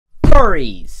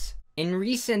Furries! In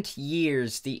recent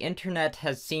years, the internet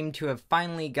has seemed to have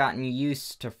finally gotten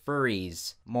used to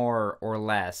furries, more or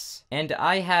less. And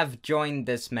I have joined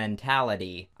this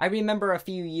mentality. I remember a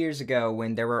few years ago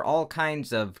when there were all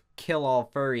kinds of kill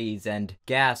all furries and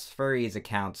gas furries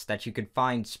accounts that you could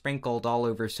find sprinkled all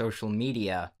over social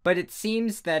media. But it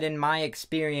seems that in my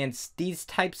experience, these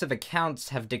types of accounts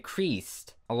have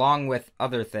decreased, along with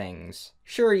other things.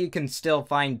 Sure, you can still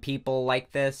find people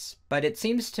like this, but it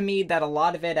seems to me that a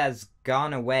lot of it has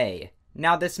gone away.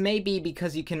 Now, this may be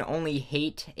because you can only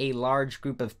hate a large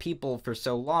group of people for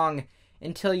so long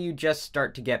until you just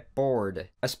start to get bored.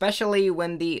 Especially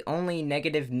when the only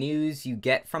negative news you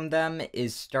get from them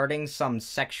is starting some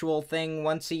sexual thing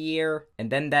once a year,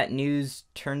 and then that news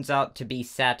turns out to be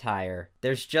satire.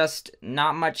 There's just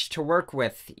not much to work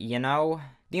with, you know?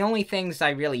 The only things I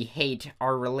really hate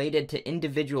are related to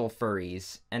individual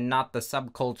furries, and not the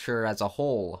subculture as a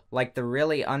whole, like the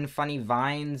really unfunny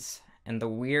vines and the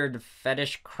weird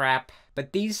fetish crap.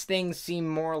 But these things seem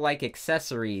more like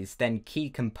accessories than key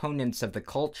components of the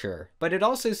culture. But it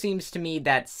also seems to me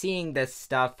that seeing this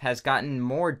stuff has gotten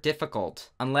more difficult,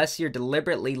 unless you're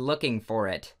deliberately looking for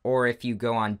it, or if you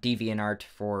go on DeviantArt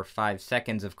for 5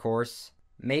 seconds, of course.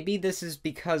 Maybe this is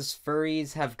because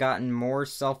furries have gotten more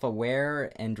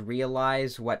self-aware and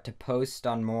realize what to post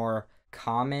on more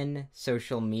common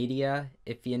social media,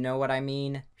 if you know what I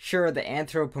mean. Sure, the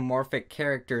anthropomorphic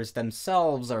characters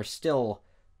themselves are still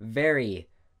very,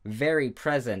 very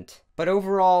present, but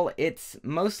overall, it's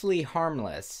mostly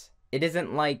harmless. It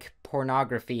isn't like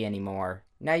pornography anymore.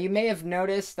 Now, you may have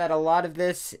noticed that a lot of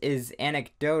this is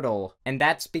anecdotal, and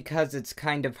that's because it's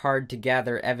kind of hard to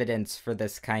gather evidence for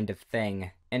this kind of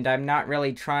thing. And I'm not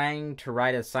really trying to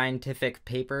write a scientific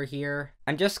paper here.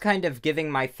 I'm just kind of giving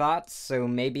my thoughts, so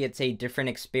maybe it's a different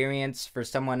experience for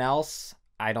someone else.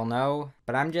 I don't know.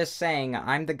 But I'm just saying,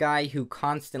 I'm the guy who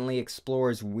constantly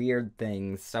explores weird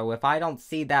things, so if I don't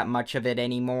see that much of it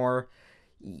anymore,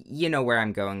 you know where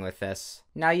I'm going with this.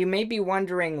 Now, you may be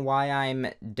wondering why I'm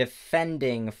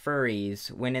defending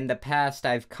furries, when in the past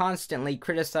I've constantly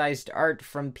criticized art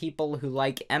from people who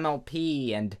like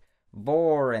MLP and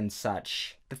vor and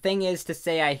such. The thing is, to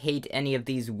say I hate any of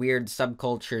these weird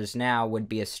subcultures now would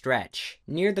be a stretch.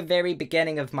 Near the very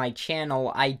beginning of my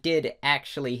channel, I did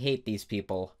actually hate these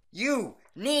people. You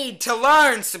need to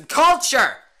learn some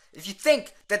culture! If you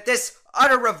think that this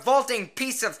utter revolting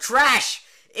piece of trash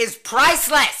is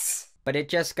priceless! But it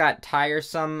just got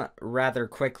tiresome rather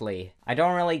quickly. I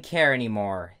don't really care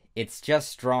anymore. It's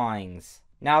just drawings.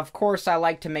 Now, of course, I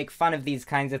like to make fun of these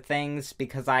kinds of things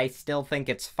because I still think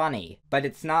it's funny, but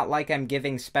it's not like I'm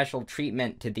giving special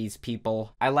treatment to these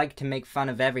people. I like to make fun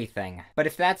of everything. But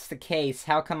if that's the case,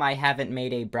 how come I haven't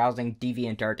made a Browsing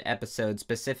DeviantArt episode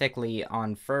specifically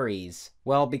on furries?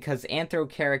 Well, because anthro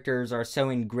characters are so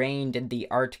ingrained in the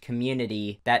art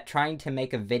community that trying to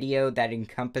make a video that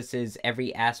encompasses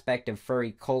every aspect of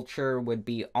furry culture would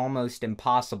be almost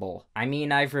impossible. I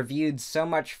mean, I've reviewed so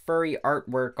much furry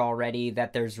artwork already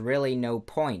that there's really no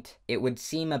point. It would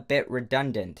seem a bit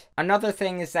redundant. Another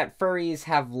thing is that furries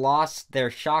have lost their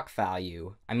shock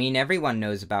value. I mean, everyone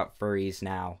knows about furries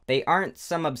now. They aren't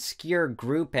some obscure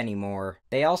group anymore.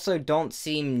 They also don't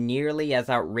seem nearly as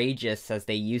outrageous as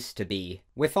they used to be.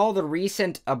 With all the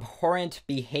recent abhorrent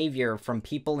behavior from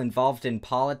people involved in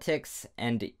politics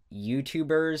and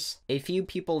YouTubers, a few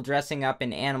people dressing up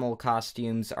in animal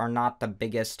costumes are not the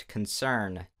biggest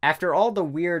concern. After all the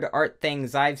weird art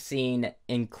things I've seen,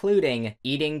 including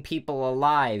eating people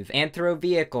alive, anthro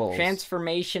vehicles,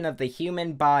 transformation of the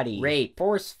human body, rape,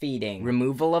 force feeding,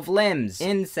 removal of limbs,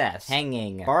 incest,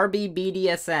 hanging, Barbie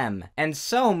BDSM, and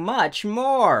so much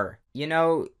more! You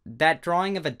know, that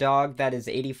drawing of a dog that is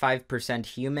 85%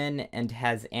 human and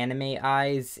has anime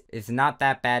eyes is not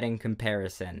that bad in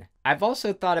comparison. I've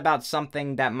also thought about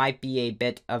something that might be a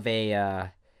bit of a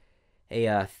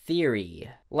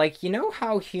theory. Like, you know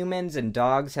how humans and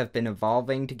dogs have been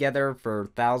evolving together for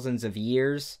thousands of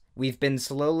years? We've been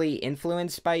slowly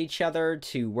influenced by each other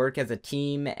to work as a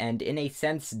team, and in a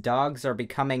sense, dogs are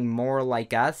becoming more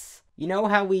like us. You know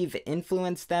how we've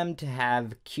influenced them to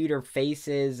have cuter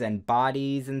faces and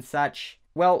bodies and such?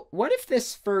 Well, what if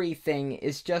this furry thing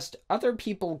is just other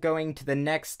people going to the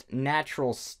next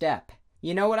natural step?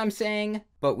 You know what I'm saying?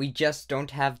 but we just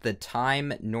don't have the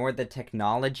time nor the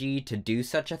technology to do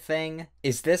such a thing?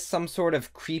 Is this some sort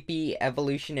of creepy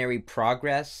evolutionary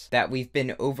progress that we've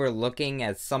been overlooking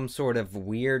as some sort of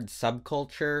weird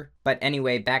subculture? But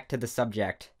anyway, back to the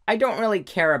subject. I don't really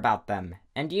care about them.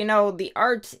 And you know, the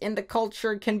art in the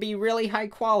culture can be really high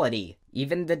quality.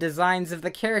 Even the designs of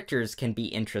the characters can be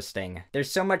interesting.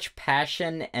 There's so much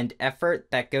passion and effort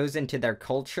that goes into their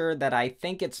culture that I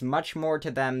think it's much more to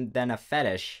them than a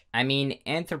fetish. I mean,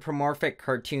 anthropomorphic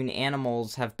cartoon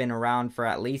animals have been around for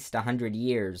at least 100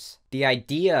 years. The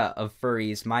idea of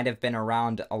furries might have been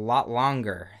around a lot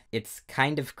longer. It's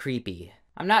kind of creepy.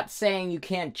 I'm not saying you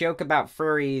can't joke about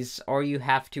furries or you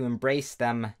have to embrace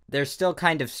them. They're still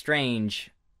kind of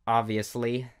strange,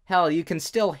 obviously. Hell, you can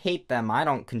still hate them. I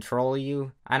don't control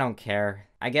you. I don't care.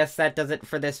 I guess that does it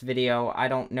for this video. I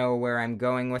don't know where I'm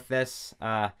going with this.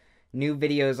 New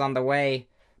videos on the way.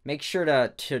 Make sure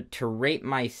to rate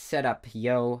my setup,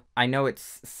 yo. I know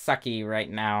it's sucky right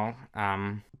now.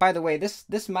 By the way,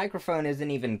 this microphone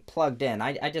isn't even plugged in.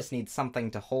 I just need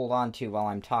something to hold on to while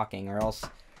I'm talking, or else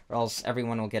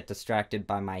everyone will get distracted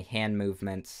by my hand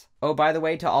movements. Oh, by the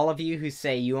way, to all of you who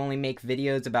say you only make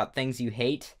videos about things you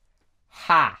hate,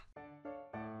 ha!